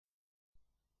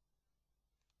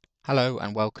Hello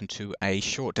and welcome to a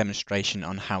short demonstration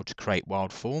on how to create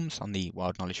wild forms on the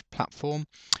Wild Knowledge platform.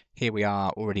 Here we are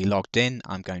already logged in.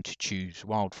 I'm going to choose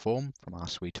WildForm from our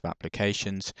suite of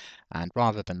applications, and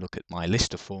rather than look at my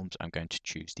list of forms, I'm going to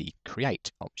choose the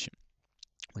Create option.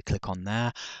 We click on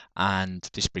there and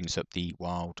this brings up the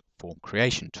Wild Form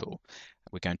Creation tool.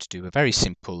 We're going to do a very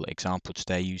simple example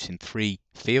today using 3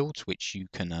 fields which you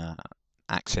can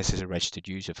access as a registered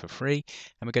user for free,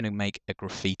 and we're going to make a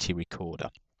graffiti recorder.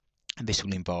 And this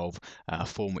will involve a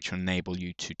form which will enable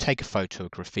you to take a photo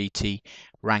of graffiti,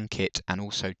 rank it, and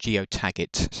also geotag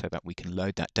it so that we can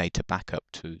load that data back up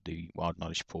to the Wild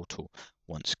Knowledge portal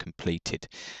once completed.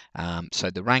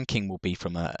 So the ranking will be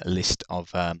from a list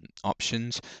of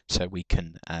options, so we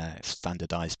can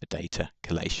standardize the data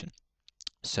collation.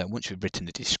 So once we've written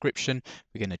the description,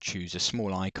 we're going to choose a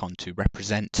small icon to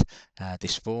represent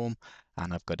this form,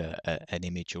 and I've got an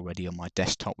image already on my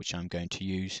desktop which I'm going to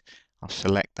use. I'll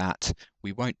select that.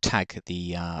 We won't tag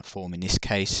the form in this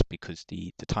case because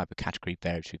the type of category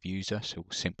varies with user, so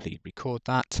we'll simply record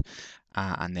that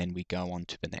and then we go on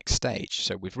to the next stage.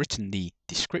 So we've written the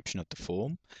description of the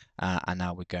form and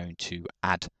now we're going to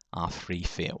add our 3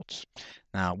 fields.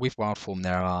 Now with WildForm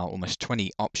there are almost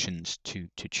 20 options to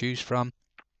choose from.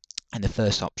 And the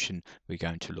first option we're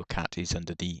going to look at is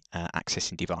under the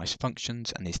accessing device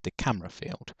functions and is the camera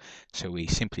field. So we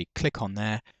simply click on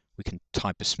there. We can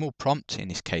type a small prompt, in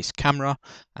this case camera,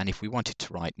 and if we wanted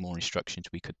to write more instructions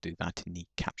we could do that in the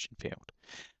caption field.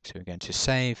 So we're going to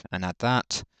save and add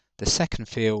that. The second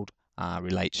field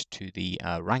relates to the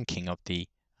ranking of the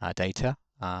data,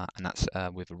 and that's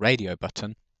with a radio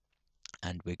button,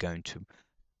 and we're going to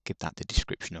give that the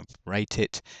description of rate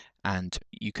it, and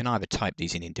you can either type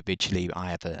these in individually. I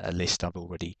have a list I've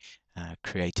already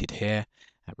created here,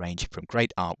 ranging from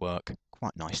great artwork,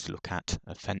 quite nice to look at,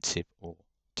 offensive or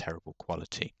terrible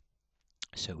quality.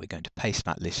 So we're going to paste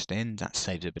that list in. That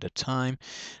saves a bit of time,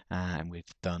 and we've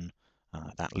done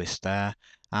that list there.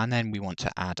 And then we want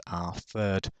to add our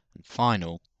third and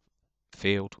final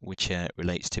field, which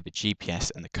relates to the GPS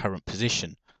and the current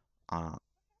position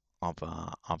of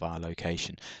our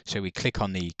location. So we click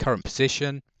on the current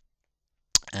position,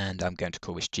 and I'm going to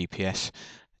call this GPS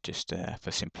just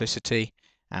for simplicity,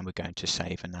 and we're going to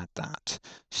save and add that.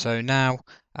 So now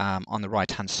on the right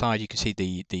hand side you can see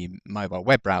the mobile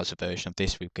web browser version of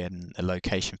this. We've got a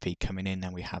location feed coming in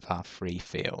and we have our 3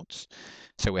 fields.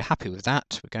 So we're happy with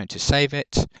that. We're going to save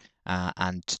it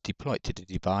and deploy it to the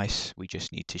device. We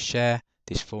just need to share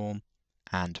this form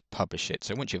and publish it.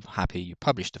 So once you're happy, you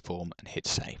publish the form and hit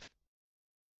save.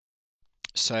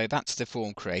 So that's the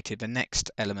form created. The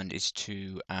next element is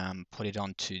to put it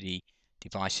onto the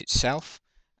device itself,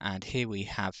 and here we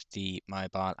have the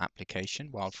mobile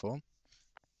application WildForm.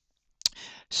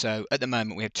 So at the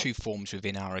moment we have 2 forms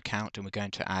within our account, and we're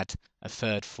going to add a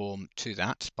third form to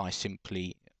that by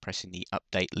simply pressing the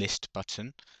update list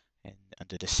button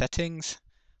under the settings.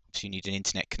 So you need an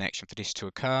internet connection for this to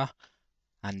occur,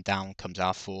 and down comes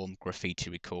our form graffiti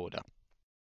recorder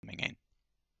coming in.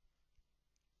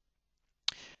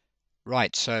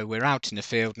 Right, so we're out in the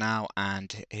field now,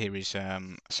 and here is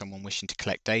someone wishing to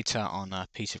collect data on a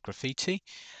piece of graffiti.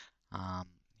 He's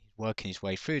working his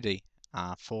way through the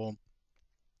form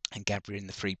and gathering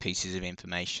the 3 pieces of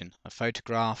information: a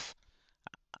photograph,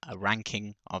 a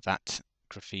ranking of that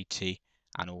graffiti,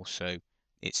 and also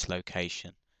its location.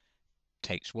 It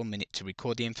takes 1 minute to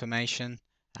record the information,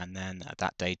 and then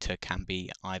that data can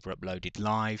be either uploaded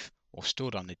live or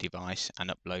stored on the device and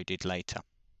uploaded later.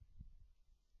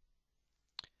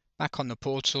 Back on the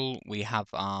portal we have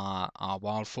our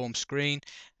WildForm screen,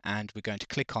 and we're going to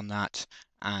click on that,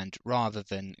 and rather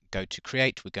than go to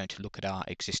create, we're going to look at our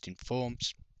existing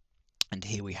forms, and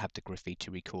here we have the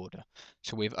graffiti recorder.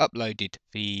 So we've uploaded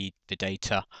the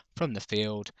data from the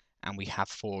field, and we have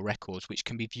 4 records which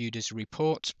can be viewed as a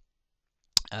report.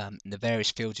 The various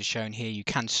fields are shown here. You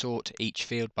can sort each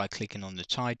field by clicking on the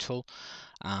title,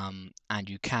 and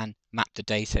you can map the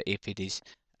data if it is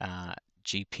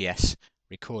GPS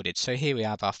recorded. So here we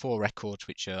have our 4 records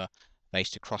which are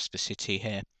based across the city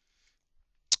here,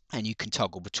 and you can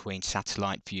toggle between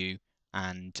satellite view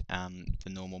and the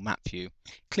normal map view.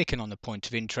 Clicking on the point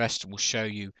of interest will show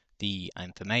you the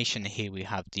information. Here we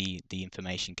have the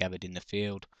information gathered in the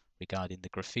field regarding the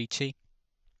graffiti,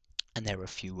 and there are a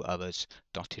few others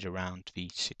dotted around the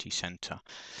city centre.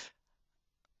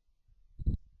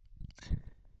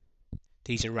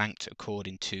 These are ranked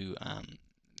according to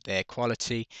their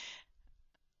quality,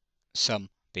 some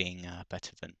being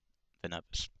better than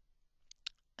others.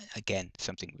 Again,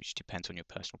 something which depends on your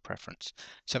personal preference.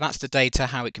 So that's the data,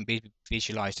 how it can be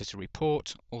visualized as a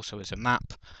report, also as a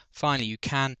map. Finally, you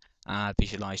can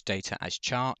visualize data as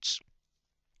charts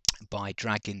by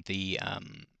dragging the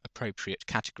appropriate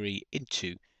category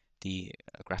into the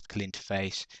graphical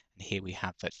interface. And here we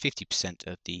have that 50%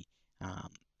 of the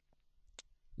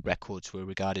records were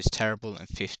regarded as terrible and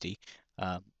 50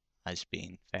 as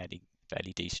being fairly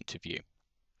decent to view.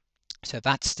 So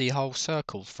that's the whole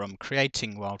circle from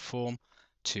creating WildForm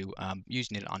to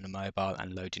using it on the mobile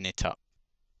and loading it up.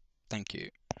 Thank you.